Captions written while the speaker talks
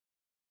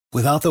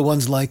Without the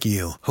ones like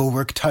you, who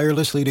work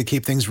tirelessly to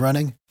keep things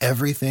running,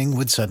 everything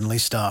would suddenly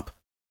stop.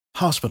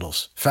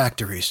 Hospitals,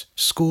 factories,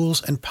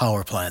 schools, and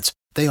power plants,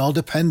 they all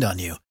depend on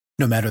you.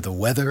 No matter the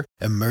weather,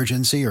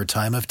 emergency, or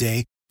time of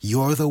day,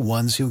 you're the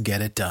ones who get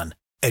it done.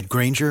 At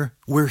Grainger,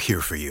 we're here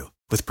for you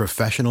with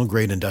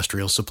professional-grade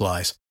industrial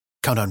supplies.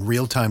 Count on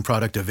real-time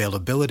product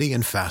availability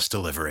and fast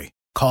delivery.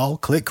 Call,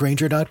 click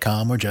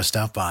Grainger.com, or just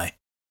stop by.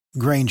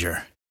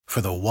 Grainger, for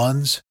the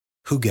ones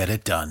who get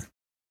it done.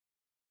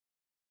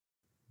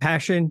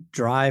 Passion,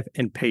 drive,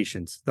 and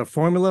patience. The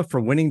formula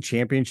for winning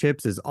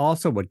championships is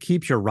also what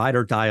keeps your ride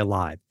or die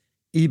alive.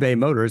 eBay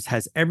Motors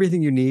has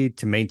everything you need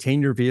to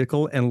maintain your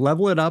vehicle and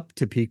level it up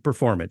to peak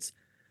performance.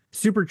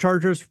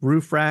 Superchargers,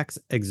 roof racks,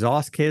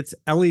 exhaust kits,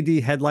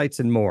 LED headlights,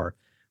 and more.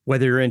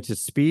 Whether you're into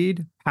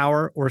speed,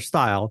 power, or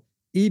style,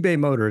 eBay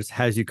Motors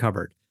has you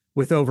covered.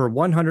 With over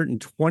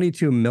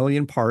 122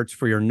 million parts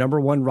for your number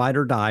one ride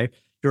or die,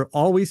 you'll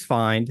always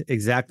find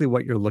exactly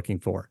what you're looking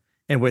for.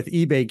 And with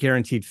eBay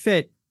Guaranteed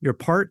Fit, your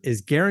part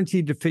is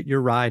guaranteed to fit your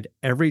ride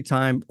every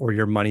time or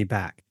your money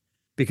back.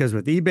 Because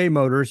with eBay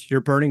Motors, you're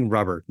burning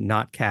rubber,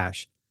 not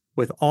cash.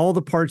 With all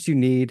the parts you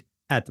need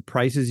at the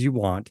prices you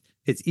want,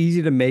 it's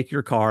easy to make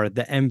your car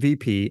the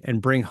MVP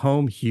and bring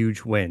home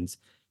huge wins.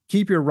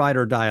 Keep your ride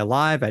or die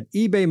alive at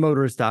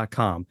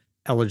ebaymotors.com.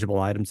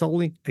 Eligible items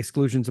only.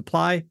 Exclusions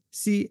apply.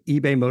 See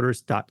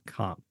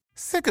ebaymotors.com.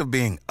 Sick of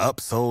being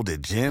upsold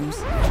at gyms?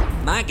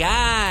 My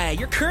guy,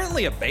 you're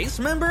currently a base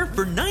member.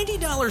 For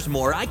 $90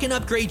 more, I can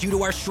upgrade you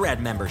to our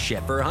Shred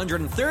membership. For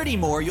 $130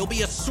 more, you'll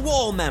be a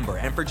Swole member.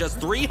 And for just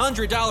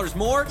 $300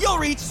 more, you'll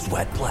reach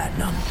Sweat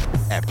Platinum.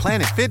 At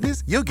Planet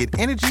Fitness, you'll get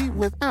energy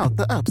without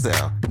the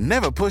upsell.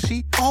 Never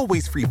pushy,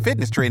 always free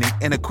fitness training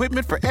and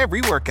equipment for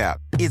every workout.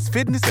 It's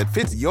fitness that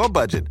fits your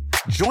budget.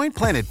 Join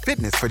Planet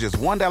Fitness for just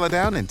 $1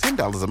 down and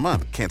 $10 a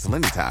month. Cancel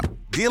anytime.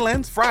 Deal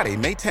ends Friday,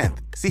 May 10th.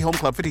 See Home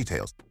Club for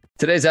details.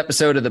 Today's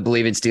episode of the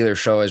Believe in Steelers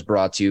show is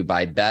brought to you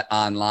by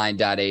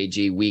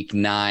BetOnline.ag. Week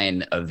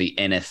 9 of the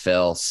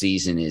NFL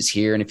season is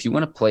here. And if you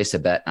want to place a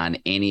bet on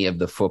any of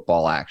the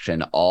football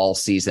action all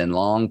season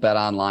long,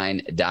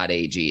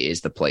 BetOnline.ag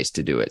is the place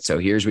to do it. So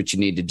here's what you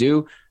need to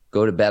do.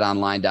 Go to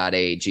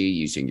BetOnline.ag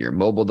using your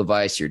mobile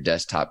device, your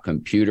desktop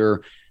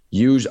computer.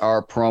 Use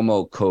our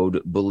promo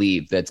code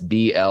BELIEVE, that's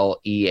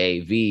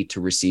BLEAV,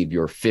 to receive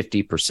your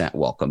 50%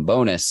 welcome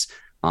bonus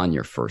on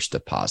your first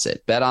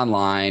deposit. Bet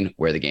online,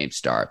 where the game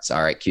starts.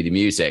 All right, cue the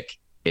music.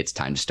 It's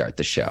time to start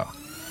the show.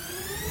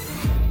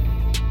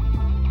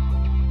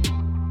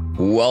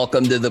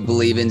 Welcome to the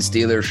Believe in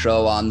Steelers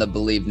show on the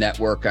Believe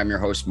Network. I'm your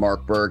host,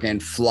 Mark Bergen,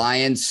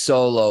 flying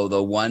solo,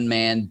 the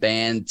one-man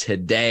band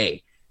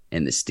today.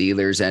 And the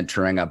Steelers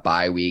entering a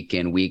bye week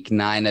in week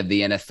 9 of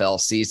the NFL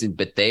season,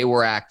 but they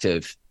were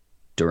active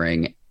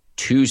during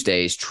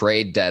Tuesday's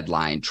trade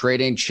deadline,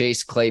 trading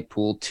Chase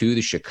Claypool to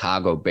the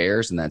Chicago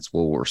Bears, and that's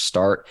where we'll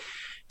start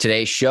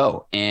today's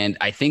show. And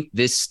I think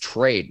this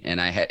trade, and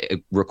I had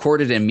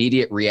recorded an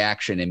immediate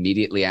reaction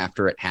immediately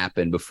after it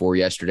happened before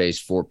yesterday's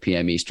 4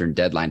 p.m. Eastern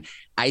deadline.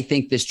 I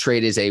think this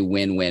trade is a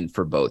win-win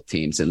for both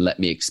teams, and let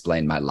me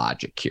explain my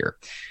logic here.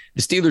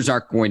 The Steelers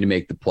aren't going to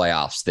make the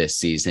playoffs this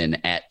season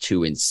at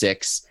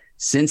 2-6.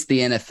 Since the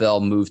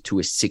NFL moved to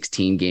a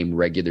 16-game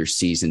regular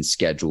season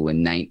schedule in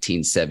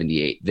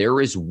 1978,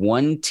 there is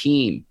one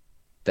team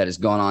that has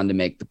gone on to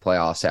make the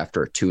playoffs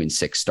after a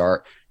 2-6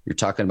 start. You're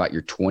talking about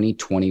your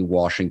 2020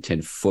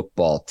 Washington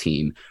football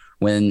team,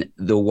 when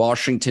the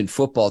Washington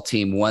football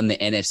team won the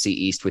NFC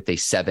East with a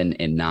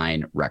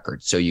 7-9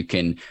 record. So you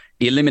can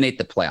eliminate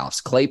the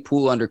playoffs.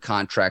 Claypool under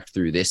contract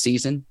through this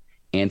season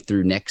and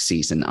through next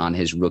season on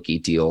his rookie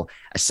deal,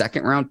 a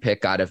second-round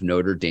pick out of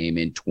Notre Dame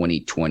in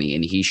 2020.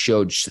 And he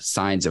showed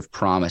signs of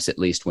promise, at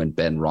least when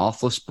Ben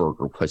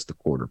Roethlisberger was the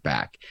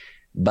quarterback.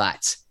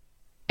 But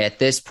at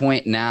this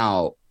point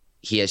now,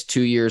 he has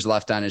 2 years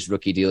left on his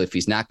rookie deal. If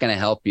he's not going to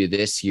help you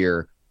this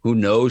year, who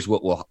knows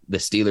what the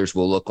Steelers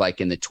will look like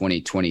in the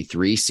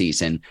 2023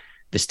 season.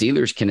 The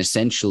Steelers can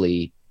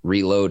essentially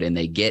reload, and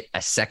they get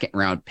a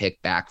second-round pick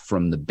back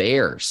from the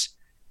Bears.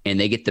 And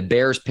they get the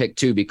Bears pick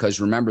too, because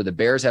remember, the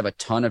Bears have a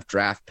ton of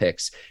draft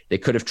picks. They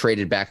could have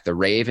traded back the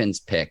Ravens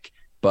pick,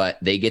 but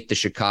they get the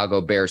Chicago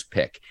Bears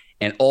pick.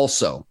 And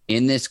also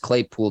in this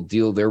Claypool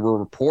deal, there were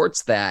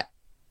reports that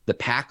the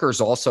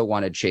Packers also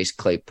wanted Chase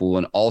Claypool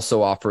and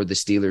also offered the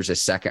Steelers a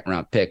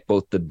second-round pick.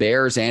 Both the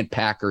Bears and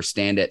Packers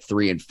stand at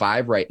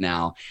 3-5 right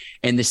now,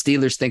 and the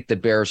Steelers think the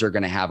Bears are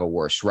going to have a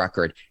worse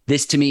record.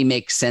 This to me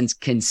makes sense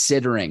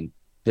considering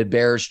the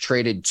Bears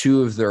traded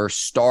 2 of their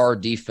star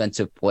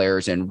defensive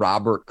players in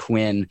Robert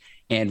Quinn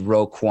and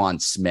Roquan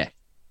Smith.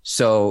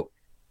 So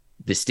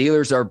the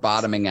Steelers are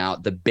bottoming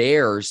out. The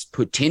Bears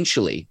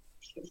potentially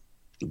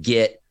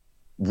get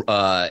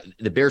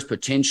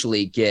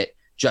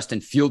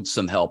Justin Fields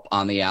some help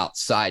on the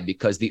outside,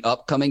 because the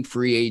upcoming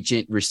free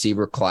agent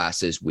receiver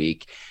class is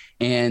weak.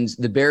 And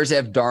the Bears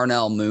have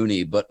Darnell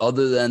Mooney, but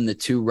other than the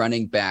 2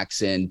 running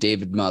backs and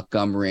David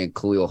Montgomery and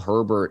Khalil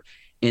Herbert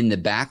in the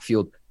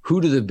backfield, who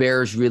do the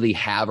Bears really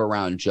have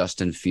around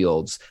Justin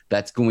Fields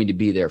that's going to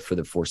be there for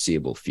the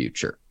foreseeable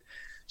future?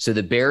 So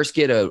the Bears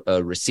get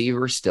a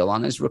receiver still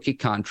on his rookie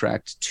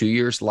contract, 2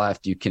 years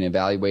left. You can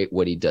evaluate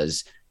what he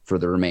does for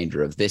the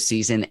remainder of this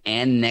season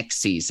and next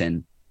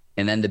season.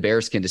 And then the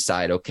Bears can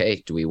decide,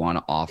 okay, do we want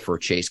to offer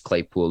Chase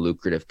Claypool a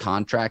lucrative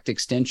contract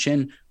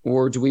extension,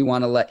 or do we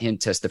want to let him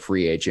test the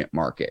free agent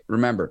market?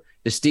 Remember,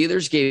 the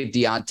Steelers gave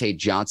Deontay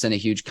Johnson a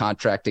huge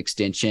contract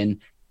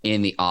extension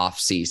in the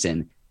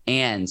offseason,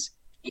 and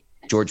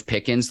George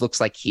Pickens looks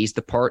like he's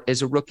the part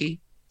as a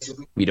rookie.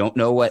 We don't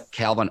know what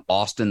Calvin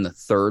Austin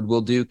III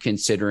will do,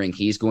 considering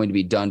he's going to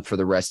be done for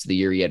the rest of the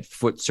year. He had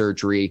foot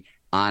surgery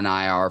on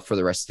IR for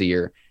the rest of the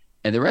year.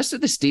 And the rest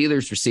of the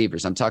Steelers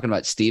receivers, I'm talking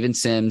about Steven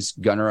Sims,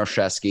 Gunnar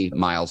Olszewski,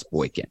 Miles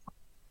Boykin.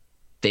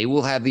 They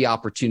will have the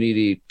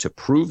opportunity to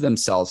prove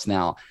themselves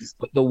now.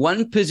 But the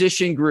one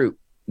position group,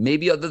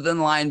 maybe other than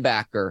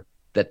linebacker,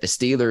 that the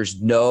Steelers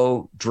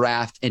know,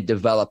 draft, and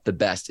develop the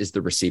best is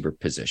the receiver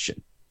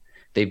position.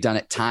 They've done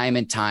it time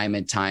and time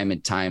and time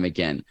and time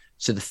again.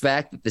 So the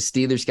fact that the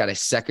Steelers got a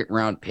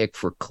second-round pick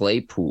for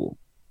Claypool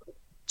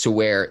to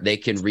where they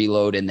can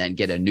reload and then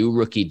get a new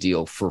rookie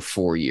deal for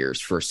 4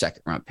 years for a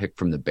second-round pick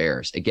from the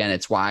Bears. Again,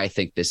 it's why I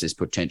think this is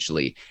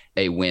potentially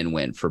a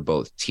win-win for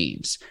both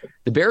teams.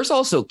 The Bears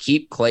also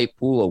keep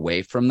Claypool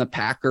away from the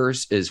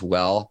Packers as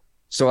well.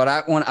 So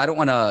I don't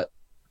want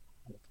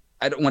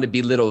to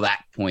belittle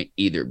that point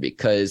either,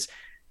 because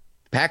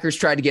the Packers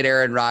tried to get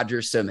Aaron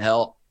Rodgers some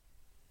help,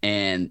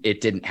 and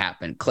it didn't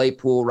happen.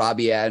 Claypool,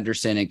 Robbie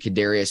Anderson, and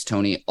Kadarius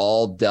Toney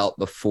all dealt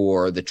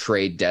before the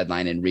trade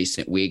deadline in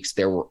recent weeks.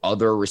 There were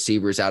other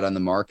receivers out on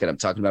the market. I'm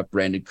talking about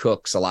Brandon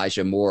Cooks,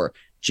 Elijah Moore,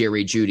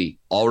 Jerry Jeudy,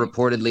 all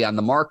reportedly on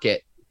the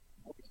market,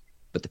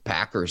 but the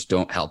Packers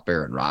don't help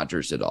Aaron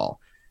Rodgers at all.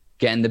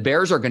 Again, the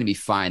Bears are going to be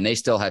fine. They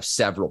still have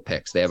several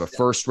picks. They have a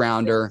first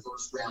rounder.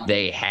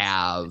 They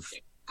have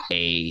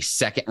a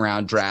second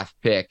round draft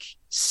pick.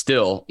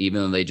 Still,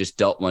 even though they just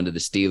dealt one to the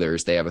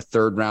Steelers, they have a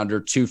third rounder,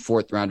 2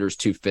 fourth rounders,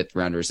 2 fifth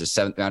rounders, a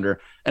seventh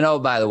rounder. And oh,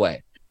 by the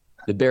way,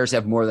 the Bears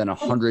have more than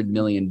 $100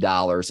 million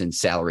in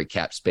salary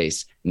cap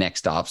space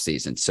next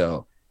offseason.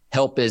 So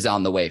help is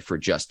on the way for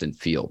Justin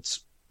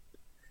Fields.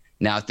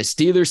 Now, if the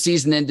Steelers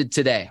season ended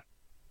today,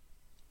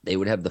 they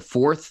would have the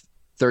 4th,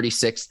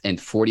 36th, and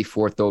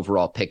 44th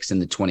overall picks in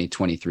the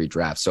 2023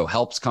 draft. So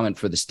help's coming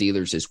for the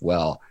Steelers as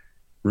well.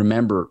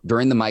 Remember,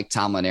 during the Mike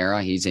Tomlin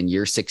era, he's in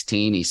year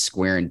 16. He's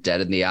squaring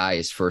dead in the eye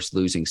his first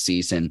losing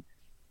season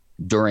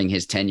during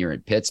his tenure in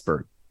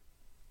Pittsburgh.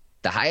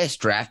 The highest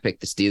draft pick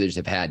the Steelers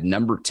have had,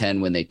 number 10,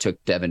 when they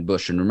took Devin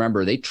Bush. And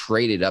remember, they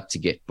traded up to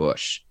get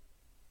Bush.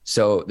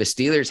 So the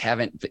Steelers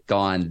haven't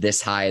gone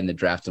this high in the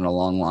draft in a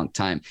long, long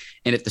time.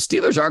 And if the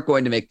Steelers aren't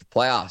going to make the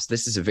playoffs,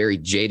 this is a very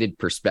jaded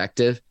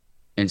perspective.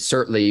 And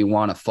certainly you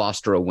want to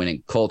foster a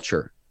winning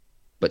culture.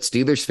 But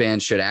Steelers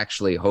fans should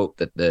actually hope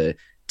that the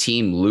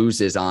team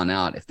loses on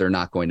out if they're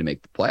not going to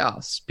make the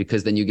playoffs,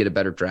 because then you get a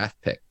better draft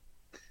pick.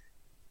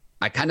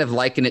 I kind of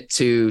liken it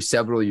to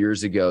several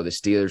years ago, the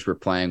Steelers were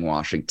playing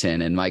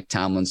Washington and Mike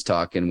Tomlin's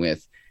talking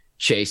with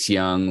Chase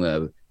Young,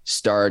 the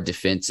star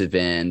defensive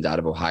end out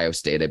of Ohio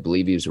State. I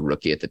believe he was a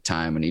rookie at the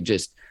time, and he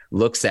just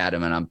looks at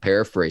him, and I'm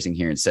paraphrasing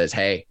here, and says,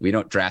 "Hey, we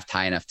don't draft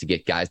high enough to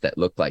get guys that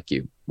look like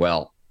you."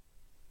 Well,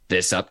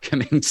 this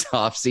upcoming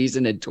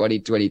offseason in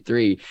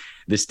 2023,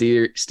 the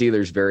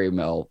Steelers very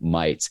well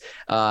might.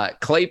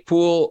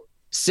 Claypool,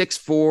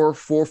 6'4",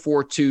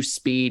 4.42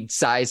 speed,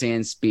 size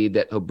and speed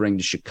that he'll bring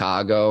to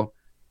Chicago.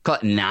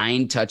 Caught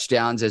 9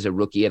 touchdowns as a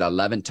rookie, at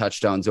 11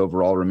 touchdowns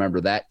overall. Remember,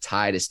 that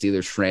tied a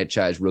Steelers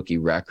franchise rookie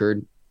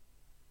record.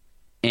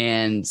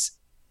 And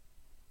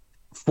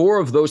 4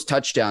 of those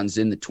touchdowns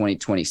in the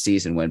 2020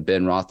 season, when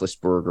Ben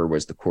Roethlisberger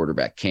was the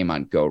quarterback, came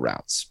on go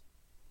routes.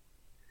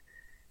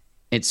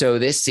 And so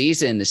this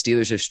season, the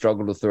Steelers have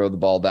struggled to throw the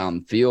ball down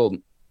the field.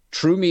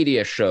 True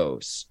Media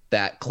shows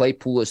that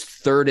Claypool is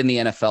 3rd in the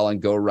NFL in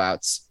go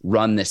routes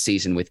run this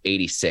season with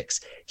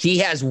 86. He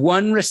has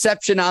 1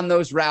 reception on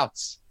those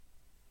routes.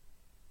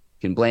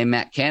 You can blame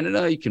Matt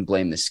Canada. You can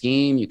blame the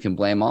scheme. You can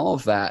blame all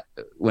of that.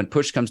 When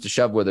push comes to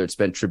shove, whether it's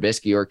been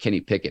Trubisky or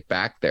Kenny Pickett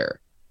back there,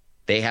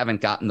 they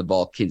haven't gotten the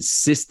ball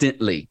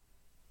consistently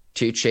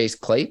to Chase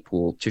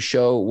Claypool to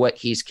show what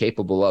he's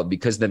capable of,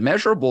 because the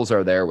measurables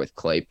are there with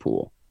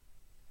Claypool.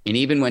 And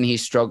even when he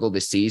struggled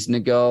a season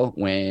ago,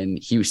 when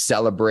he was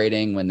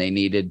celebrating, when they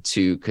needed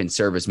to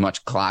conserve as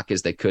much clock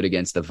as they could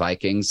against the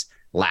Vikings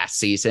last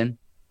season,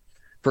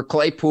 for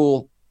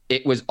Claypool,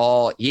 it was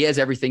all, he has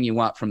everything you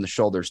want from the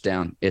shoulders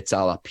down. It's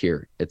all up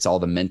here. It's all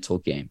the mental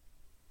game.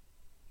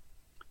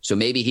 So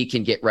maybe he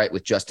can get right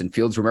with Justin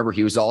Fields. Remember,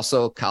 he was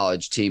also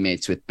college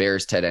teammates with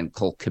Bears tight end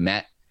Cole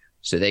Kmet.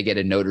 So they get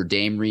a Notre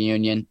Dame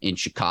reunion in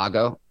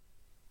Chicago.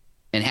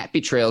 And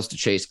happy trails to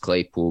Chase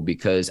Claypool,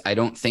 because I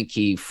don't think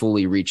he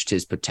fully reached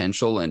his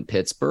potential in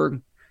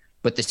Pittsburgh,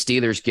 but the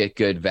Steelers get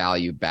good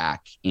value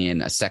back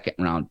in a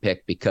second-round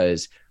pick,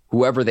 because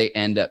whoever they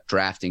end up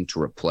drafting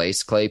to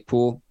replace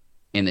Claypool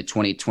in the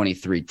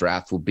 2023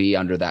 draft will be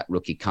under that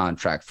rookie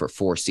contract for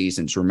 4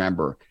 seasons.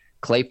 Remember,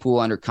 Claypool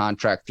under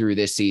contract through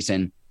this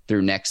season,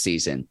 through next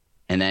season,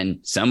 and then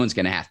someone's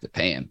going to have to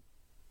pay him.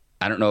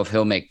 I don't know if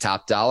he'll make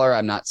top dollar.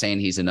 I'm not saying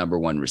he's a number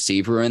one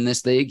receiver in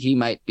this league. He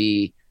might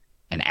be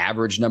an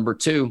average number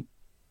two,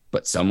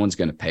 but someone's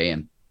going to pay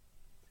him.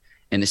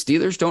 And the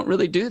Steelers don't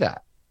really do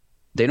that.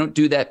 They don't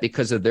do that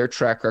because of their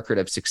track record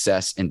of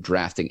success in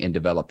drafting and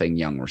developing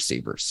young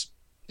receivers,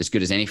 as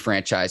good as any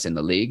franchise in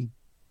the league.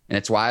 And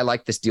it's why I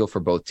like this deal for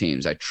both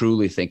teams. I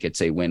truly think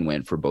it's a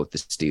win-win for both the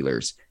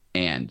Steelers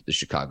and the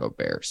Chicago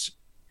Bears.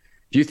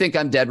 If you think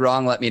I'm dead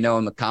wrong, let me know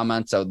in the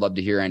comments. I would love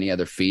to hear any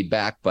other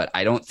feedback, but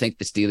I don't think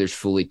the Steelers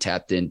fully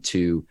tapped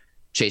into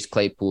Chase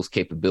Claypool's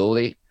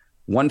capability.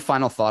 One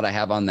final thought I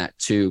have on that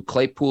too.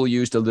 Claypool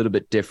used a little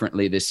bit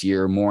differently this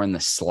year, more in the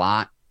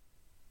slot,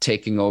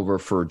 taking over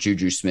for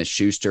Juju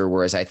Smith-Schuster,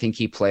 whereas I think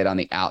he played on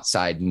the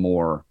outside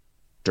more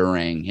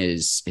during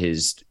his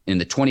in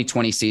the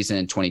 2020 season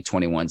and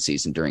 2021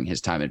 season during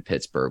his time in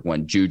Pittsburgh,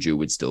 when Juju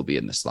would still be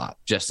in the slot.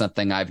 Just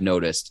something I've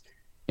noticed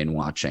in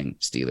watching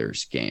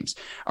Steelers games.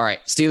 All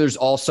right, Steelers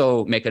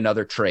also make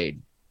another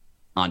trade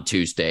on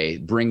Tuesday,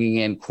 bringing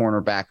in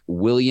cornerback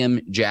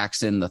William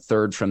Jackson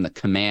III from the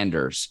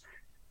Commanders.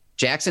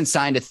 Jackson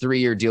signed a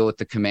 3-year deal with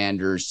the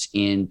Commanders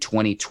in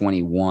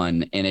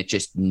 2021, and it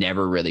just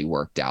never really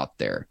worked out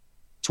there.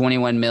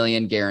 $21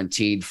 million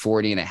guaranteed,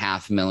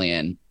 $40.5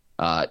 million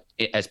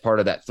as part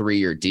of that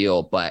 3-year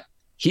deal. But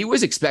he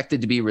was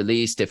expected to be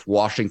released if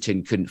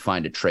Washington couldn't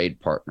find a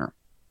trade partner.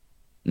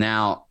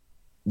 Now,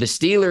 the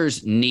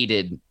Steelers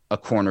needed a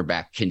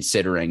cornerback,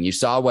 considering you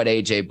saw what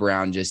A.J.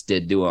 Brown just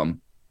did to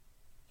him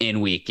in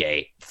Week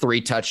 8.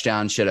 3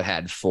 touchdowns, should have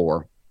had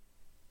 4,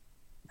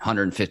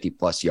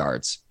 150-plus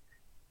yards.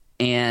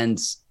 And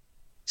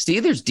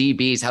Steelers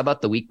DBs, how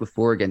about the week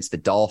before against the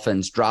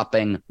Dolphins,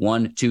 dropping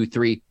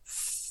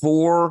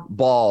 4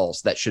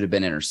 balls that should have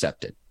been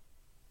intercepted.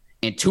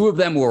 And 2 of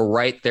them were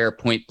right there,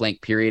 point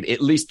blank period.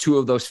 At least 2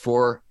 of those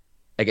 4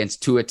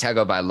 against Tua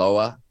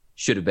Tagovailoa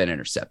should have been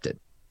intercepted.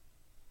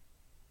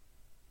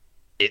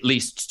 At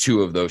least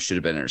 2 of those should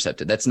have been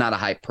intercepted. That's not a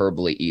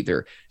hyperbole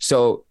either.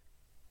 So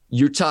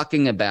you're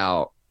talking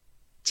about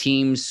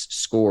teams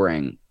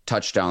scoring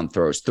touchdown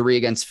throws, 3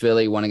 against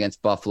Philly, 1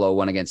 against Buffalo,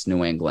 1 against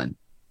New England,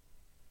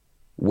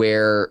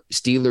 where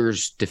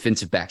Steelers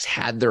defensive backs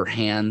had their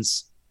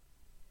hands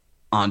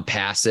on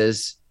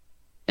passes,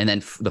 and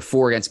then the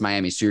 4 against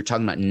Miami. So you're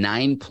talking about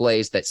 9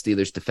 plays that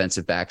Steelers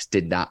defensive backs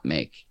did not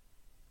make.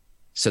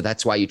 So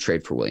that's why you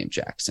trade for William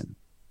Jackson.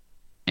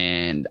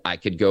 And I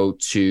could go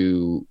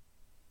to,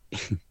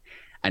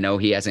 I know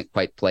he hasn't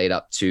quite played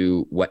up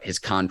to what his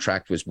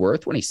contract was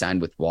worth when he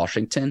signed with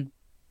Washington,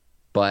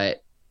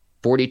 but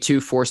 42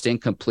 forced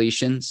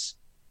incompletions,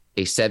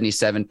 a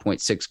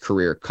 77.6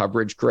 career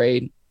coverage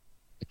grade.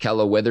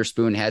 Ahkello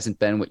Witherspoon hasn't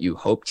been what you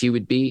hoped he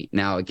would be.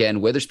 Now, again,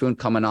 Witherspoon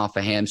coming off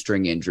a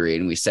hamstring injury,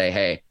 and we say,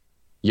 hey,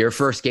 your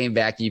first game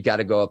back, you've got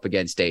to go up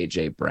against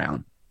A.J.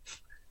 Brown.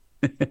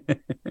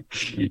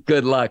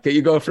 Good luck.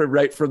 You go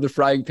from the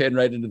frying pan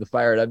right into the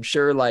fire. And I'm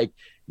sure,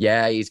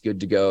 yeah, he's good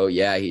to go.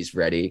 Yeah, he's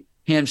ready.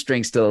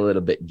 Hamstring's still a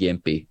little bit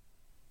gimpy,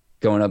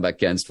 going up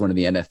against one of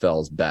the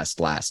NFL's best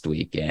last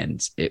week.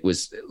 And it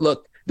was,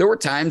 look, there were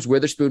times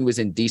Witherspoon was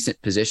in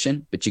decent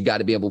position, but you got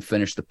to be able to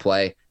finish the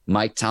play.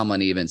 Mike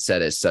Tomlin even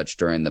said as such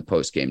during the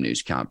post-game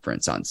news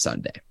conference on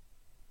Sunday.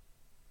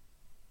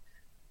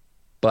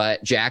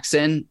 But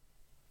Jackson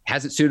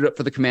hasn't suited up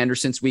for the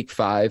Commanders since week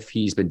 5.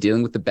 He's been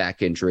dealing with the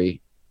back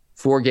injury.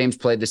 4 games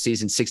played this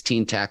season,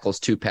 16 tackles,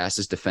 2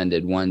 passes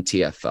defended, 1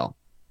 TFL.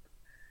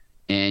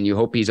 And you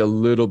hope he's a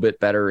little bit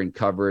better in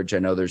coverage. I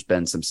know there's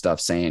been some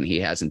stuff saying he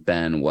hasn't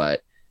been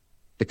what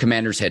the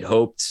Commanders had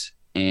hoped.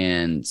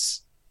 And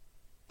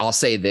I'll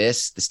say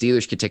this, the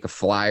Steelers could take a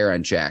flyer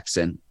on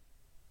Jackson.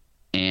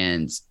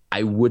 And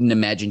I wouldn't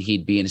imagine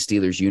he'd be in a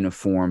Steelers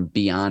uniform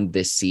beyond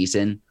this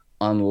season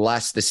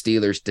unless the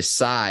Steelers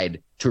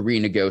decide to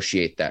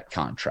renegotiate that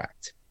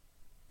contract,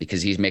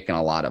 because he's making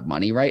a lot of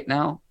money right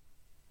now.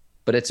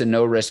 But it's a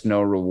no risk,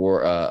 no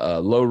reward,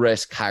 low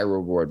risk, high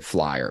reward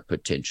flyer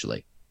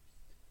potentially,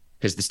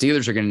 because the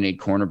Steelers are going to need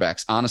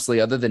cornerbacks.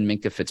 Honestly, other than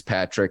Minkah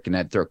Fitzpatrick, and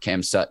I'd throw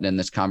Cam Sutton in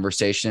this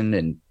conversation,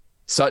 and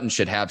Sutton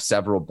should have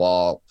several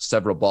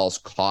balls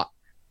caught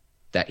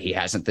that he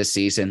hasn't this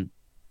season.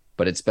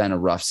 But it's been a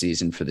rough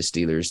season for the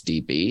Steelers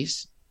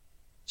DBs.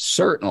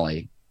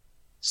 Certainly,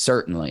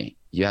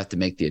 you have to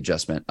make the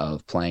adjustment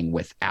of playing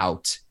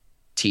without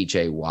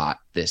TJ Watt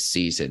this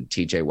season.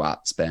 TJ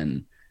Watt's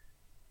been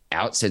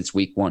out since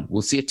week 1.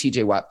 We'll see if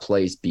TJ Watt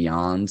plays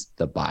beyond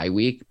the bye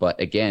week. But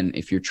again,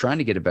 if you're trying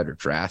to get a better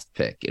draft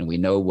pick, and we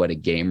know what a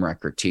game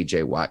wrecker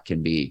TJ Watt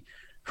can be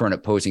for an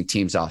opposing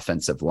team's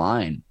offensive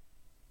line,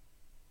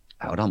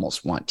 I would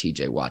almost want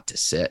TJ Watt to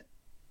sit.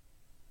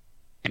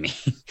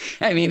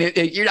 I mean,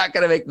 you're not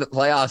going to make the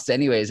playoffs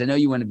anyways. I know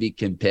you want to be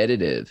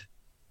competitive,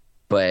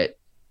 but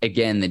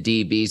again, the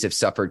DBs have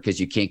suffered because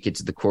you can't get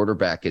to the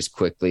quarterback as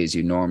quickly as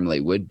you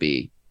normally would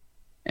be.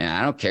 And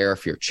I don't care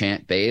if you're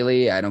Champ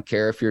Bailey. I don't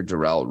care if you're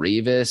Darrelle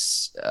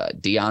Revis,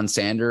 Deion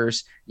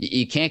Sanders.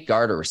 You can't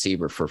guard a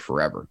receiver for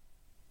forever.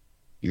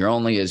 You're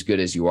only as good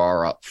as you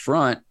are up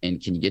front,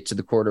 and can you get to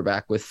the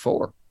quarterback with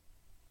 4?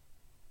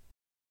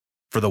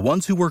 For the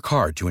ones who work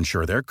hard to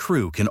ensure their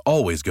crew can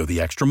always go the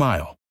extra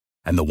mile,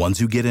 and the ones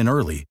who get in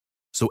early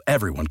so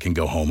everyone can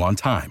go home on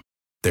time,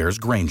 there's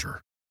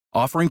Grainger,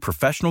 offering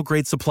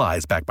professional-grade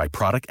supplies backed by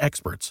product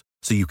experts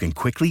so you can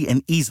quickly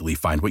and easily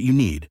find what you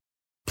need.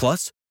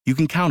 Plus, you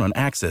can count on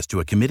access to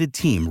a committed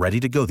team ready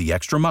to go the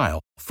extra mile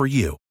for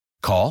you.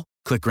 Call,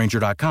 click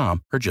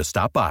Grainger.com, or just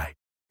stop by.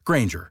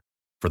 Grainger,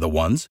 for the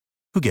ones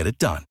who get it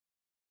done.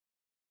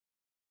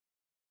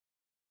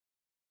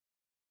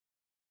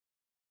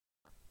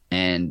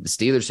 And the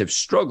Steelers have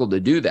struggled to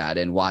do that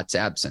in Watt's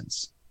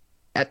absence.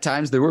 At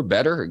times, they were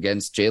better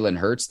against Jalen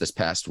Hurts this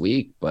past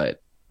week,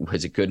 but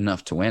was it good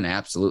enough to win?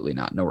 Absolutely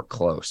not. Nowhere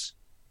close.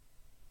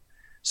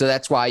 So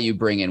that's why you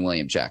bring in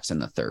William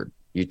Jackson III.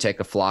 You take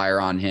a flyer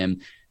on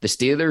him. The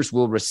Steelers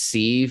will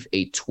receive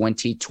a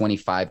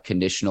 2025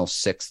 conditional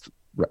 7th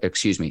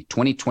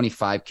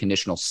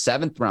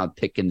round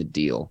pick in the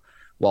deal,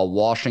 while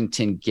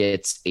Washington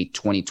gets a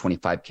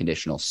 2025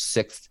 conditional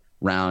 6th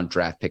round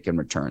draft pick in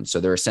return.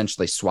 So they're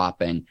essentially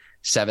swapping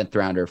 7th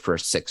rounder for a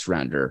 6th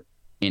rounder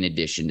in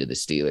addition to the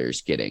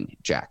Steelers getting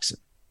Jackson.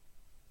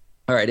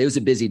 All right, it was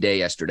a busy day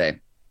yesterday. I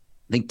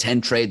think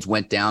 10 trades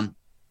went down,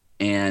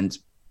 and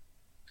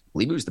I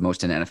believe it was the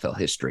most in NFL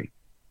history.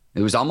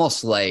 It was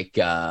almost like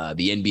the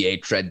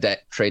NBA trade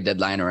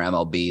deadline or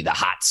MLB, the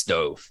hot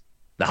stove.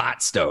 The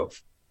hot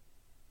stove.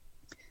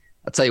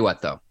 I'll tell you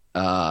what, though.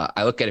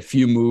 I look at a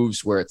few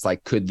moves where it's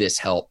like, could this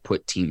help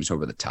put teams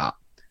over the top?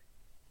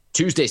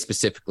 Tuesday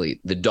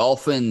specifically, the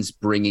Dolphins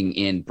bringing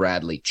in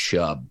Bradley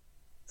Chubb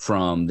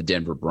from the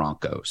Denver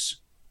Broncos.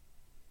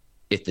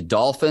 If the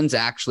Dolphins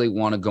actually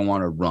want to go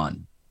on a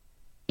run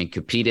and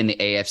compete in the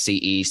AFC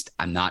East,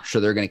 I'm not sure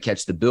they're going to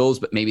catch the Bills,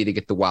 but maybe they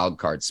get the wild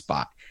card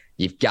spot.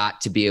 You've got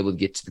to be able to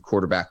get to the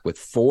quarterback with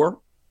 4.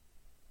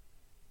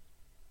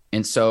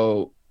 And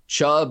so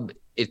Chubb,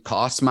 it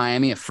costs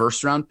Miami a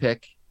 1st-round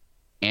pick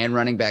and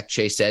running back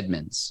Chase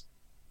Edmonds.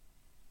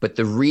 But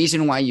the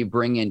reason why you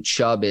bring in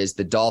Chubb is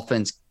the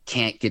Dolphins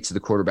can't get to the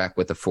quarterback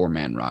with a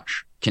 4-man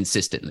rush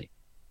consistently.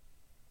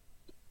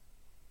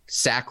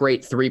 Sack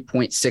rate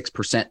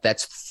 3.6%.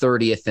 That's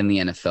 30th in the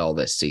NFL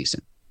this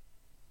season.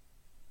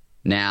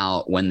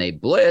 Now, when they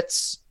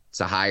blitz,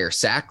 it's a higher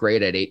sack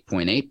rate at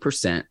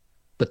 8.8%,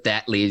 but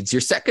that leaves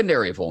your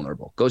secondary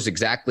vulnerable. Goes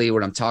exactly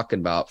what I'm talking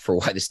about for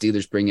why the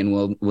Steelers bring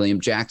in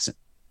William Jackson.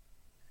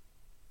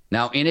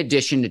 Now, in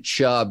addition to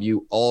Chubb,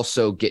 you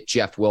also get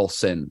Jeff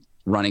Wilson,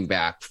 running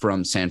back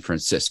from San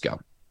Francisco.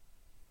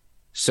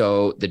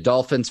 So the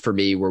Dolphins, for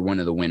me, were one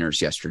of the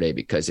winners yesterday,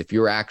 because if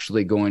you're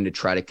actually going to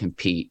try to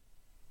compete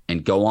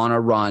and go on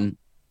a run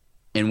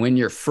and win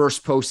your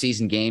first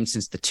postseason game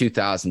since the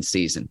 2000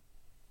 season,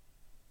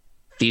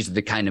 these are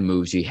the kind of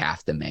moves you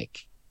have to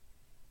make.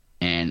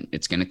 And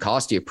it's going to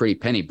cost you a pretty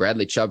penny.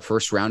 Bradley Chubb,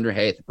 1st rounder.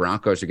 Hey, the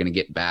Broncos are going to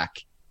get back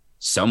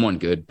someone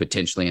good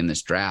potentially in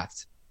this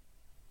draft.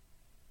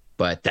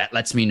 But that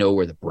lets me know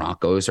where the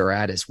Broncos are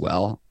at as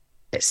well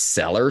as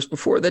sellers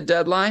before the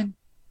deadline.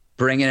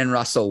 Bringing in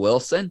Russell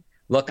Wilson.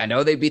 Look, I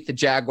know they beat the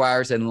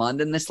Jaguars in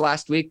London this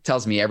last week.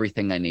 Tells me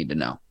everything I need to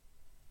know.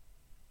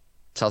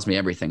 Tells me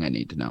everything I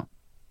need to know.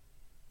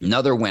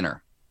 Another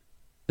winner,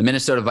 the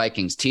Minnesota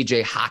Vikings,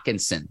 TJ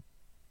Hawkinson.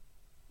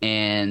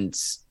 And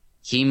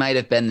he might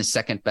have been the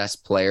 2nd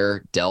best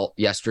player dealt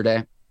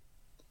yesterday.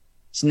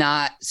 It's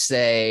not,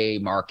 say,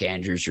 Mark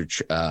Andrews or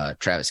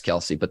Travis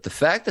Kelce, but the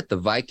fact that the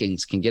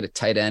Vikings can get a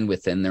tight end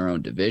within their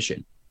own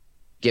division,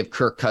 give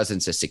Kirk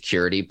Cousins a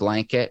security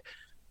blanket,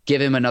 give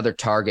him another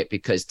target,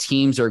 because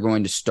teams are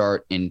going to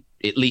start and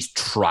at least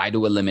try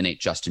to eliminate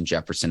Justin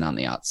Jefferson on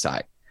the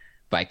outside.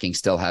 Vikings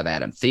still have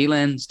Adam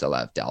Thielen, still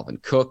have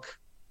Dalvin Cook.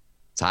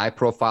 It's a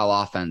high-profile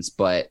offense,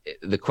 but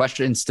the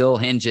question still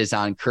hinges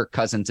on Kirk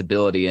Cousins'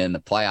 ability in the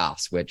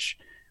playoffs, which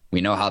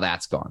we know how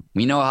that's gone.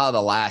 We know how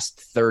the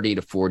last 30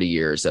 to 40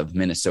 years of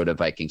Minnesota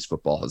Vikings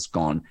football has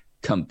gone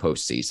come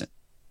postseason.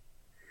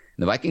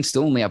 The Vikings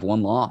still only have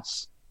 1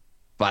 loss,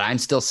 but I'm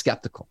still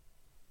skeptical.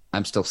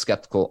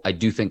 I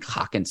do think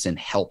Hawkinson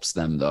helps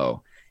them,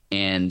 though.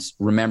 And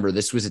remember,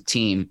 this was a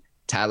team,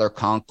 Tyler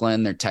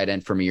Conklin, their tight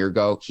end from a year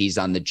ago, he's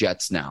on the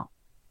Jets now.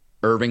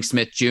 Irving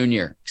Smith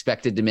Jr.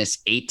 expected to miss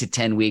 8 to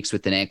 10 weeks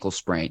with an ankle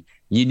sprain.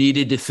 You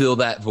needed to fill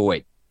that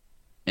void,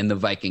 and the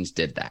Vikings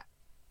did that.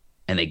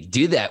 And they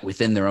do that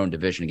within their own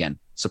division again.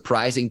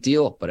 Surprising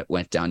deal, but it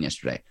went down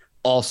yesterday.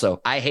 Also,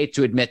 I hate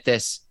to admit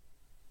this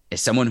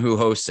as someone who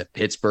hosts a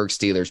Pittsburgh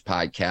Steelers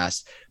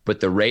podcast, but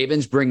the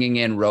Ravens bringing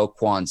in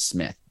Roquan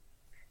Smith,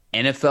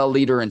 NFL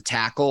leader in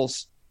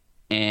tackles,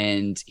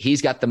 and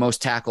he's got the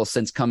most tackles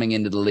since coming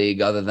into the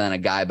league other than a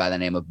guy by the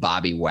name of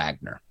Bobby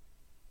Wagner.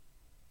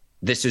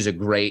 This is a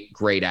great,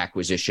 great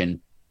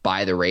acquisition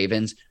by the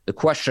Ravens. The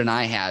question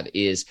I have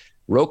is,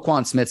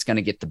 Roquan Smith's going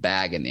to get the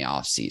bag in the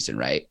offseason,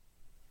 right?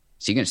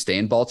 Is he going to stay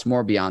in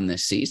Baltimore beyond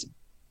this season?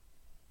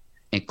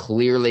 And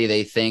clearly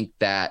they think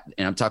that,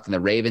 and I'm talking the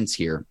Ravens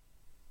here,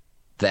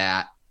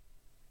 that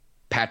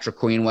Patrick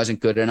Queen wasn't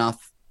good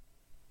enough.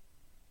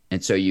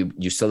 And so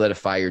you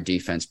solidify your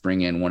defense,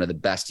 bring in one of the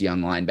best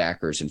young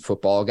linebackers in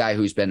football, a guy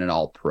who's been an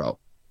all-pro,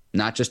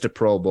 not just a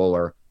Pro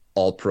Bowler,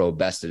 all-pro,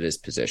 best at his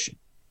position.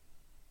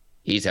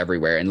 He's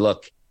everywhere. And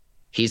look,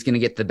 he's going to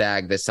get the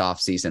bag this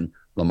offseason.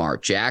 Lamar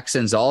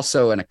Jackson's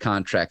also in a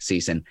contract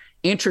season.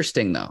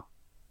 Interesting, though.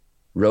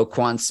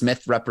 Roquan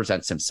Smith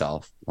represents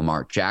himself.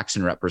 Lamar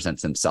Jackson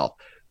represents himself.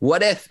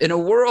 What if, in a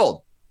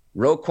world,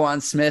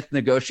 Roquan Smith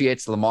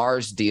negotiates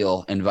Lamar's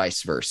deal and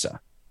vice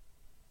versa?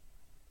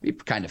 Be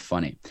kind of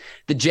funny.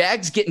 The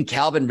Jags getting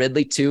Calvin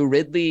Ridley, too.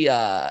 Ridley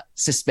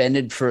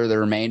suspended for the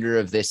remainder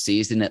of this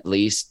season, at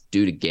least,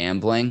 due to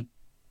gambling.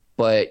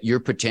 But you're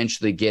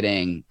potentially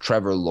getting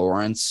Trevor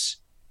Lawrence,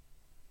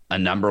 a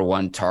number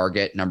 1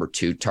 target, number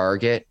 2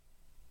 target,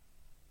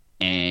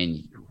 and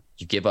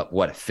you give up,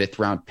 what, a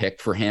 5th-round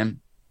pick for him?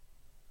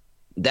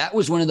 That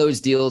was one of those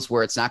deals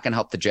where it's not going to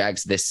help the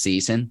Jags this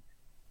season,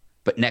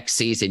 but next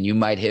season you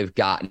might have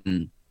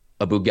gotten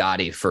a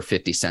Bugatti for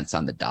 50 cents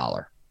on the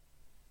dollar.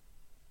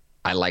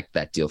 I like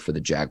that deal for the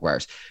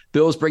Jaguars.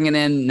 Bills bringing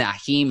in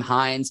Nyheim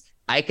Hines.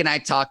 Ike and I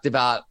talked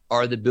about,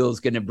 are the Bills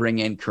going to bring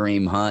in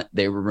Kareem Hunt?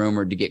 They were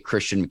rumored to get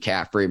Christian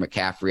McCaffrey.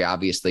 McCaffrey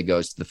obviously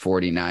goes to the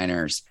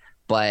 49ers,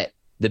 but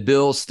the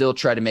Bills still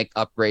try to make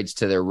upgrades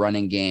to their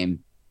running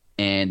game,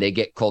 and they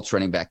get Colts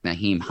running back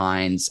Nyheim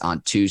Hines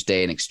on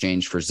Tuesday in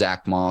exchange for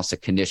Zach Moss, a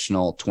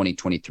conditional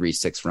 2023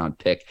 6th-round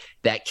pick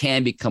that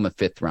can become a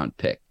 5th-round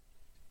pick.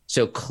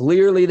 So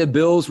clearly the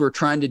Bills were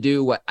trying to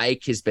do what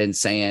Ike has been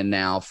saying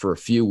now for a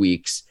few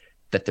weeks,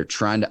 that they're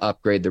trying to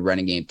upgrade the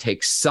running game,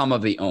 take some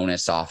of the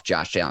onus off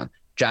Josh Allen.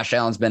 Josh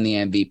Allen's been the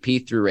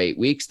MVP through 8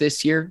 weeks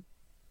this year,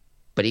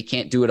 but he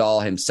can't do it all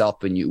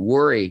himself. When you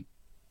worry,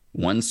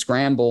 one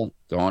scramble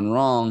gone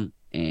wrong,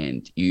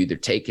 and you either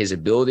take his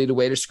ability to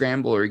way to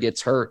scramble or he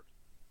gets hurt,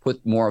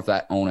 put more of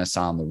that onus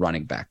on the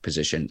running back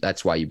position.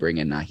 That's why you bring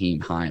in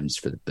Nyheim Hines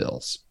for the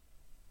Bills.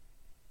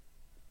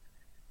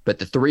 But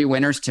the 3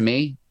 winners to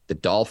me, the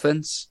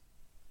Dolphins,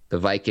 the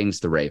Vikings,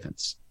 the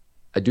Ravens.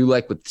 I do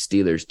like what the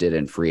Steelers did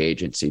in free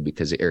agency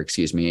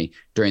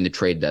during the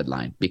trade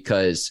deadline,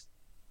 because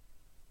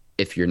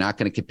if you're not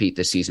going to compete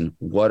this season,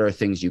 what are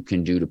things you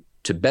can do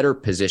to better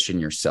position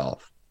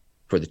yourself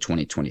for the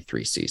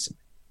 2023 season?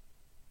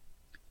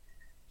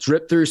 Let's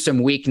rip through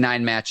some week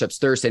 9 matchups.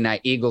 Thursday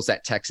night, Eagles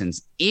at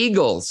Texans.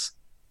 Eagles,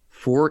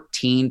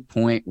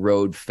 14-point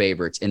road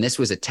favorites. And this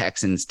was a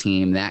Texans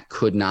team that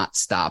could not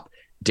stop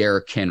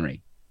Derrick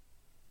Henry.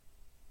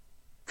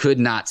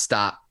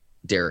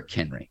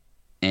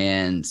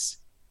 And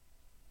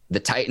the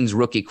Titans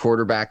rookie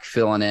quarterback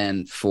filling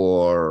in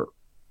for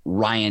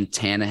Ryan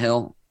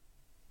Tannehill,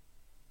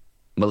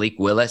 Malik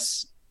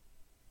Willis,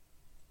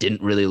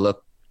 didn't really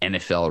look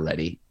NFL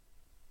ready.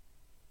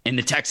 And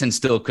the Texans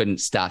still couldn't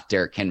stop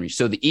Derrick Henry.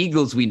 So the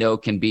Eagles, we know,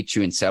 can beat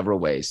you in several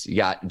ways. You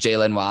got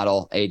Jalen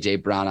Waddle, A.J.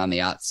 Brown on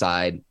the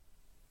outside,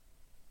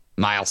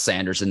 Miles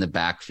Sanders in the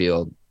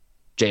backfield,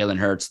 Jalen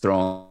Hurts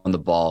throwing the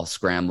ball,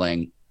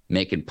 scrambling,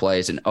 making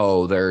plays. And,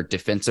 their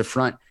defensive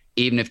front,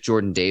 even if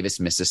Jordan Davis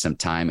misses some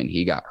time and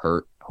he got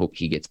hurt, hope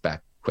he gets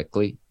back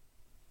quickly.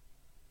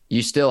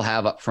 You still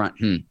have up front,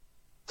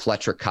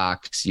 Fletcher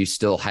Cox. You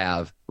still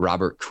have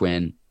Robert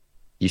Quinn.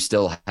 You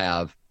still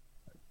have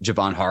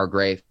Javon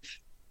Hargrave.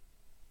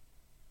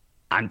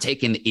 I'm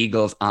taking the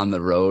Eagles on the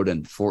road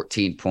and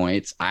 14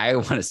 points. I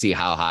want to see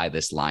how high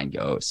this line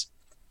goes.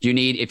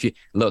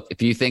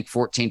 If you think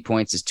 14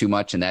 points is too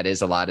much, and that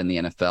is a lot in the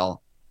NFL,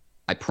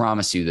 I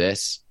promise you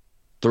this,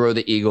 throw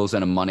the Eagles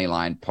in a money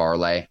line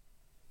parlay.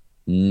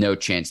 No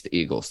chance the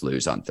Eagles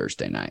lose on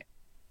Thursday night.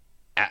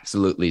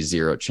 Absolutely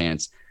zero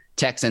chance.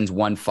 Texans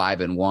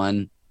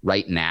 1-5-1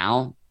 right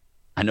now.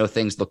 I know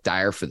things look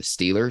dire for the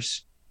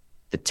Steelers.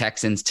 The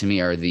Texans, to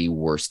me, are the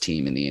worst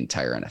team in the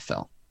entire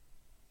NFL.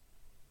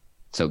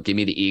 So give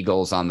me the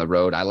Eagles on the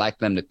road. I like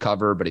them to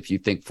cover, but if you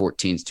think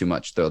 14 is too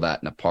much, throw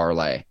that in a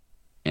parlay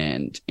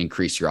and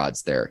increase your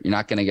odds there. You're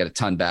not going to get a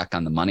ton back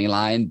on the money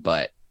line,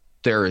 but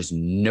there is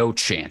no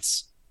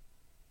chance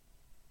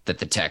that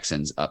the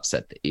Texans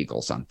upset the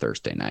Eagles on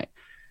Thursday night.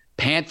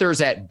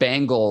 Panthers at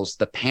Bengals.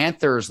 The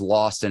Panthers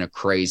lost in a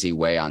crazy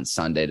way on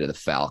Sunday to the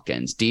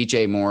Falcons.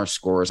 DJ Moore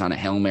scores on a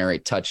Hail Mary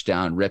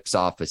touchdown, rips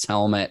off his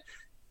helmet.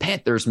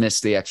 Panthers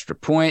miss the extra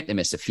point. They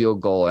miss a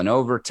field goal in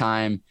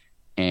overtime,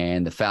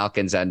 and the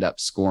Falcons end up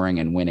scoring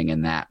and winning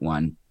in that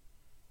one.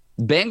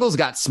 Bengals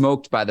got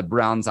smoked by the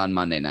Browns on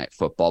Monday Night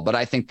Football, but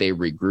I think they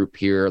regroup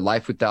here.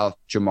 Life without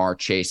Jamar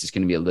Chase is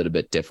going to be a little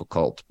bit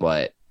difficult,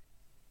 but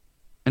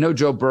I know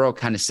Joe Burrow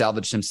kind of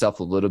salvaged himself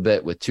a little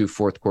bit with 2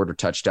 fourth-quarter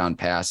touchdown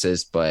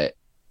passes, but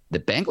the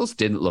Bengals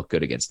didn't look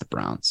good against the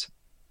Browns.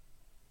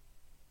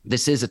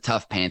 This is a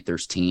tough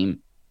Panthers team,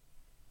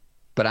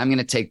 but I'm going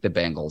to take the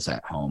Bengals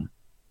at home.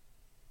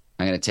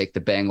 I'm going to take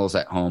the Bengals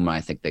at home, and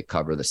I think they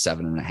cover the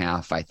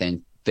 7.5. I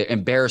think the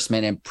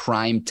embarrassment in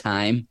prime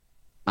time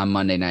on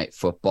Monday Night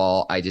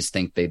Football, I just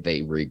think they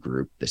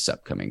regroup this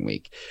upcoming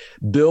week.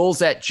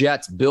 Bills at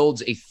Jets.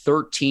 Bills a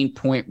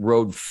 13-point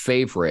road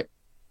favorite.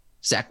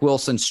 Zach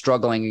Wilson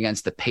struggling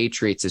against the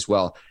Patriots as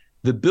well.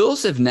 The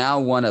Bills have now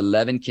won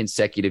 11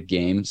 consecutive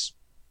games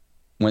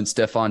when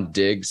Stephon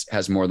Diggs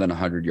has more than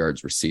 100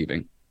 yards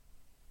receiving.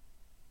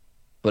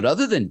 But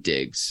other than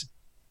Diggs,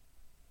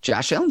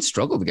 Josh Allen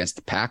struggled against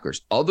the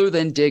Packers. Other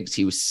than Diggs,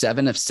 he was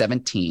 7 of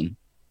 17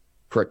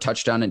 for a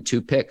touchdown and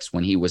 2 picks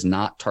when he was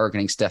not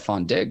targeting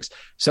Stephon Diggs.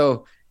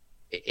 So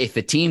if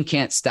a team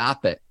can't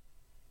stop it,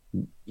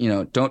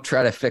 don't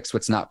try to fix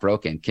what's not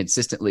broken.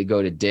 Consistently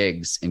go to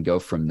Diggs and go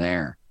from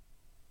there.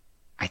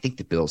 I think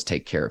the Bills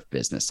take care of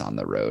business on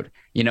the road.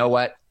 You know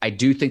what? I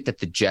do think that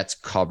the Jets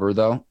cover,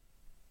 though.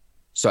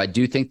 So I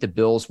do think the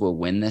Bills will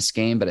win this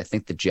game, but I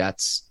think the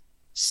Jets,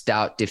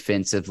 stout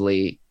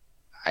defensively,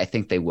 I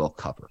think they will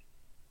cover.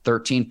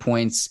 13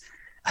 points,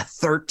 a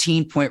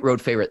 13-point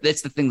road favorite.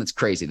 That's the thing that's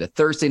crazy. The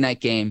Thursday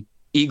night game,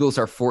 Eagles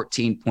are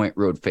 14-point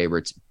road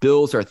favorites.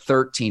 Bills are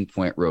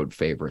 13-point road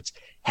favorites.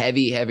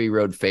 Heavy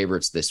road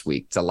favorites this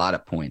week. It's a lot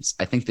of points.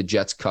 I think the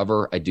Jets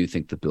cover. I do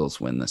think the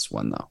Bills win this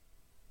one, though.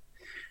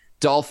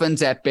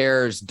 Dolphins at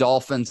Bears.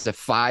 Dolphins, a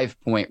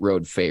 5-point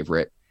road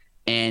favorite.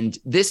 And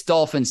this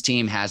Dolphins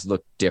team has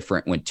looked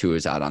different when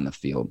Tua's out on the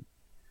field.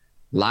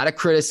 A lot of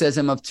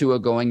criticism of Tua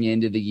going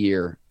into the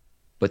year,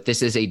 but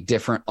this is a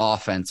different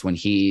offense when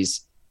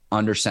he's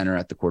under center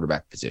at the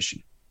quarterback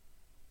position.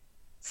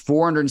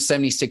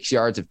 476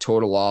 yards of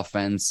total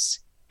offense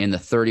in the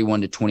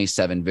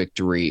 31-27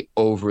 victory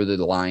over the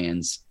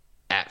Lions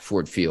at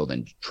Ford Field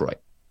in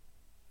Detroit.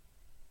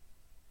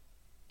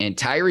 And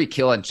Tyreek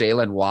Hill and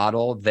Jalen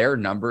Waddle, their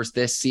numbers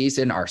this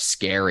season are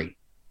scary.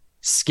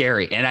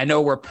 And I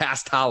know we're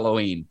past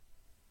Halloween.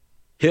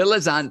 Hill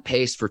is on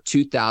pace for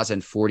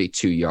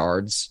 2,042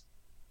 yards.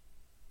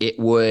 It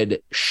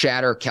would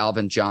shatter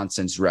Calvin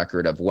Johnson's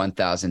record of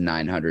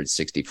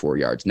 1,964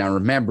 yards. Now,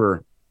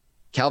 remember,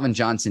 Calvin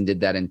Johnson did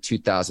that in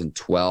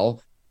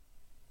 2012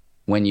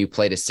 when you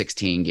played a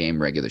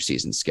 16-game regular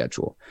season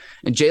schedule.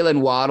 And Jalen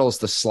Waddle's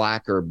the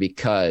slacker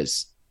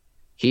because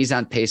he's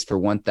on pace for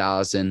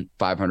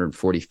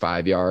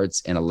 1,545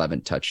 yards and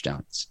 11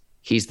 touchdowns.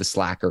 He's the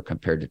slacker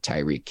compared to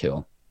Tyreek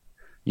Hill.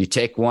 You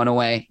take one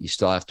away, you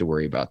still have to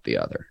worry about the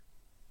other.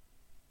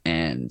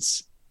 And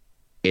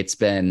it's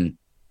been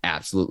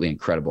absolutely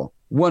incredible.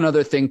 One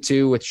other thing,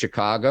 too, with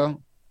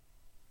Chicago,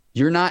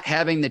 you're not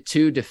having the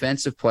 2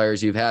 defensive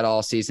players you've had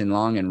all season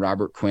long in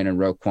Robert Quinn and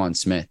Roquan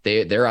Smith.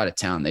 They're out of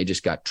town. They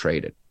just got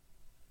traded.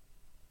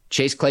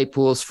 Chase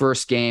Claypool's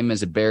first game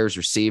as a Bears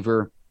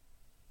receiver.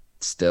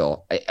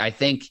 Still, I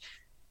think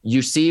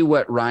you see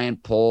what Ryan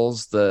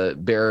Poles, the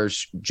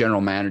Bears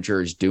general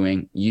manager, is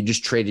doing. You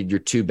just traded your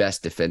 2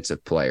 best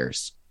defensive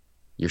players,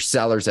 your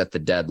sellers at the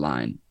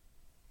deadline.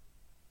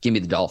 Give me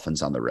the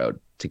Dolphins on the road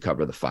to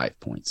cover the 5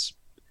 points.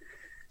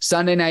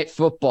 Sunday Night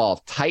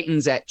Football,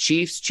 Titans at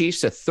Chiefs.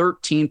 Chiefs a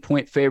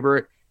 13-point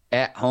favorite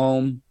at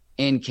home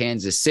in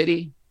Kansas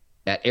City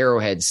at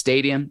Arrowhead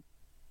Stadium.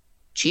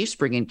 Chiefs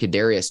bring in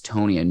Kadarius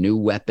Toney, a new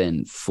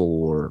weapon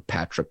for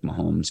Patrick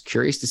Mahomes.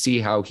 Curious to see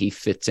how he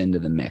fits into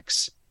the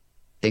mix.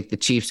 I think the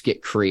Chiefs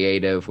get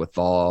creative with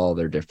all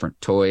their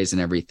different toys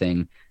and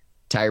everything.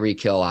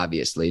 Tyreek Hill,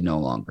 obviously, no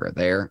longer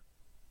there.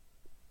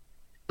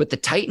 But the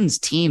Titans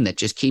team that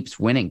just keeps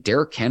winning,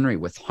 Derrick Henry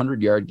with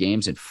 100-yard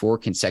games in 4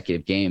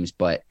 consecutive games.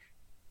 But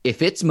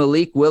if it's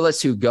Malik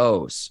Willis who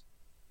goes,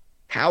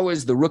 how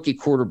is the rookie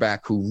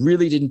quarterback who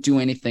really didn't do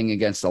anything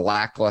against a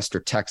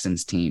lackluster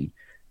Texans team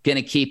going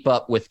to keep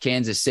up with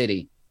Kansas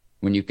City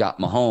when you've got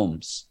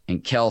Mahomes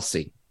and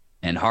Kelsey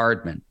and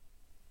Hardman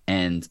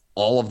and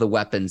all of the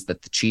weapons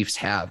that the Chiefs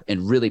have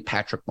and really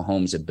Patrick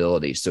Mahomes'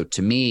 ability? So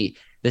to me,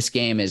 this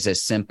game is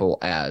as simple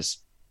as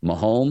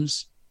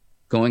Mahomes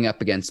going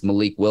up against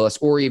Malik Willis,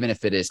 or even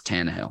if it is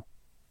Tannehill.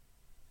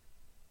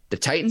 The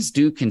Titans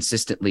do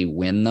consistently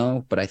win,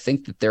 though, but I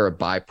think that they're a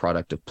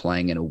byproduct of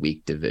playing in a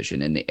weak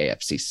division in the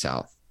AFC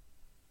South.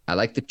 I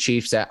like the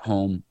Chiefs at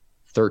home,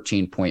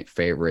 13-point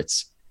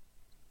favorites.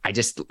 I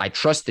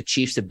trust the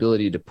Chiefs'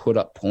 ability to put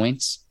up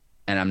points,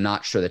 and I'm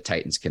not sure the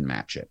Titans can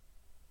match it.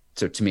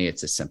 So to me,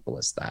 it's as simple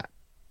as that.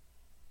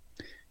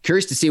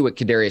 Curious to see what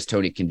Kadarius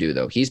Toney can do,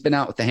 though. He's been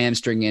out with a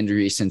hamstring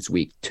injury since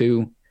week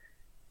 2.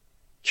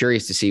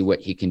 Curious to see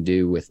what he can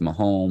do with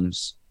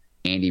Mahomes,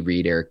 Andy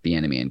Reid, Eric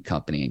Bieniemy, and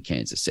company in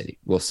Kansas City.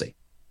 We'll see.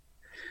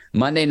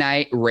 Monday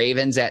night,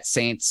 Ravens at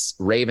Saints.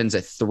 Ravens a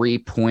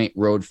 3-point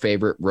road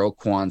favorite.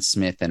 Roquan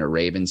Smith in a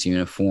Ravens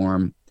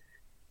uniform.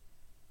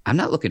 I'm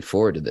not looking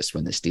forward to this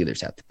when the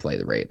Steelers have to play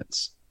the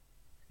Ravens.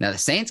 Now, the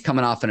Saints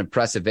coming off an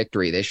impressive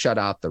victory. They shut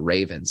out the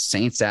Ravens.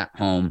 Saints at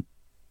home.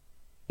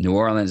 New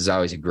Orleans is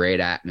always a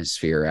great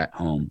atmosphere at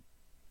home.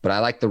 But I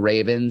like the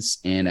Ravens,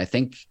 and I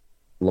think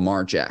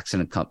Lamar Jackson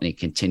and company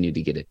continue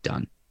to get it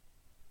done.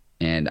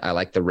 And I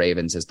like the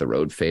Ravens as the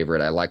road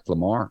favorite. I like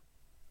Lamar.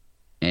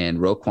 And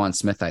Roquan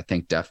Smith, I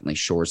think, definitely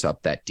shores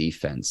up that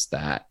defense.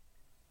 That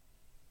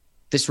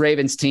this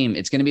Ravens team,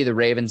 it's going to be the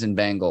Ravens and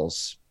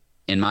Bengals,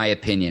 in my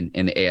opinion,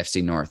 in the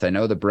AFC North. I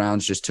know the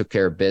Browns just took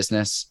care of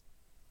business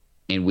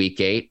in week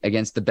 8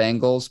 against the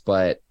Bengals,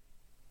 but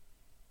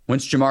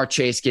once Jamar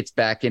Chase gets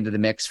back into the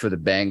mix for the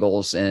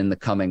Bengals in the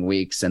coming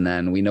weeks, and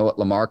then we know what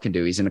Lamar can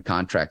do. He's in a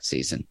contract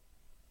season.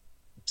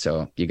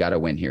 So you got to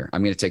win here.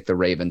 I'm going to take the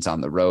Ravens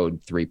on the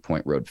road,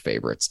 3-point road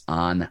favorites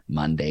on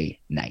Monday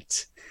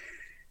night.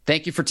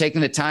 Thank you for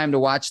taking the time to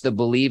watch the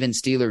Believe in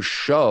Steelers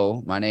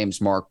show. My name's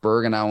Mark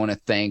Bergen. I want to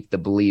thank the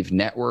Believe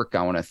Network.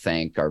 I want to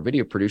thank our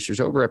video producers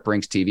over at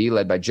Brinks TV,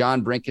 led by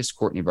John Brinkus,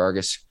 Courtney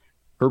Vargas,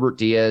 Herbert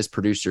Diaz,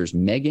 producers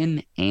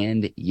Megan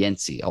and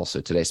Yancey.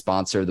 Also today's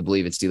sponsor of the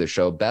Believe in Steelers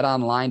show,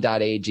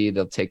 betonline.ag.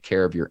 They'll take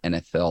care of your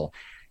NFL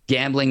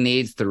gambling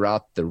needs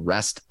throughout the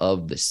rest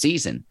of the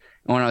season.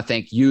 I want to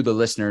thank you, the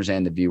listeners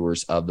and the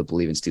viewers of the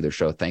Believe in Steelers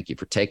show. Thank you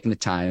for taking the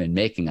time and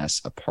making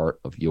us a part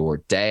of your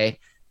day.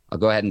 I'll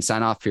go ahead and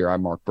sign off here.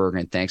 I'm Mark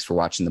Bergen. Thanks for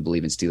watching the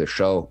Believe in Steelers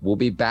show. We'll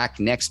be back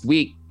next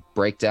week,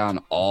 break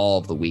down all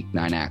of the Week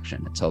 9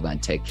 action. Until then,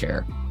 take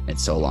care, and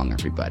so long,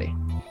 everybody.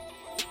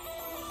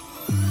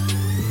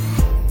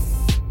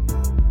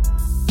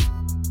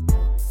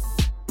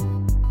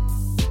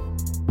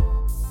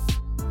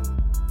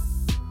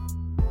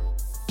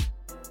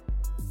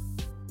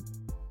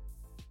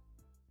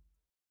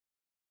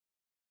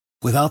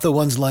 Without the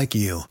ones like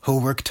you, who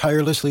work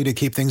tirelessly to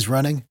keep things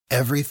running,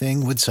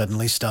 everything would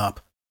suddenly stop.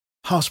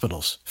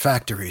 Hospitals,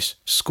 factories,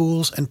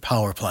 schools, and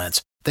power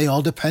plants, they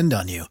all depend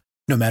on you.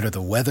 No matter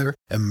the weather,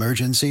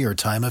 emergency, or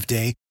time of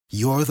day,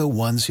 you're the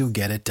ones who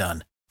get it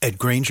done. At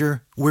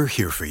Grainger, we're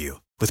here for you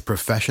with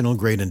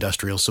professional-grade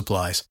industrial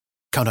supplies.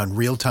 Count on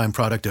real-time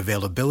product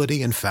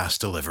availability and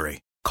fast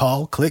delivery.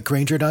 Call, click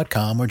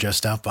Grainger.com, or just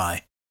stop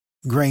by.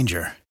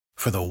 Grainger,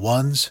 for the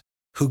ones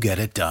who get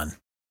it done.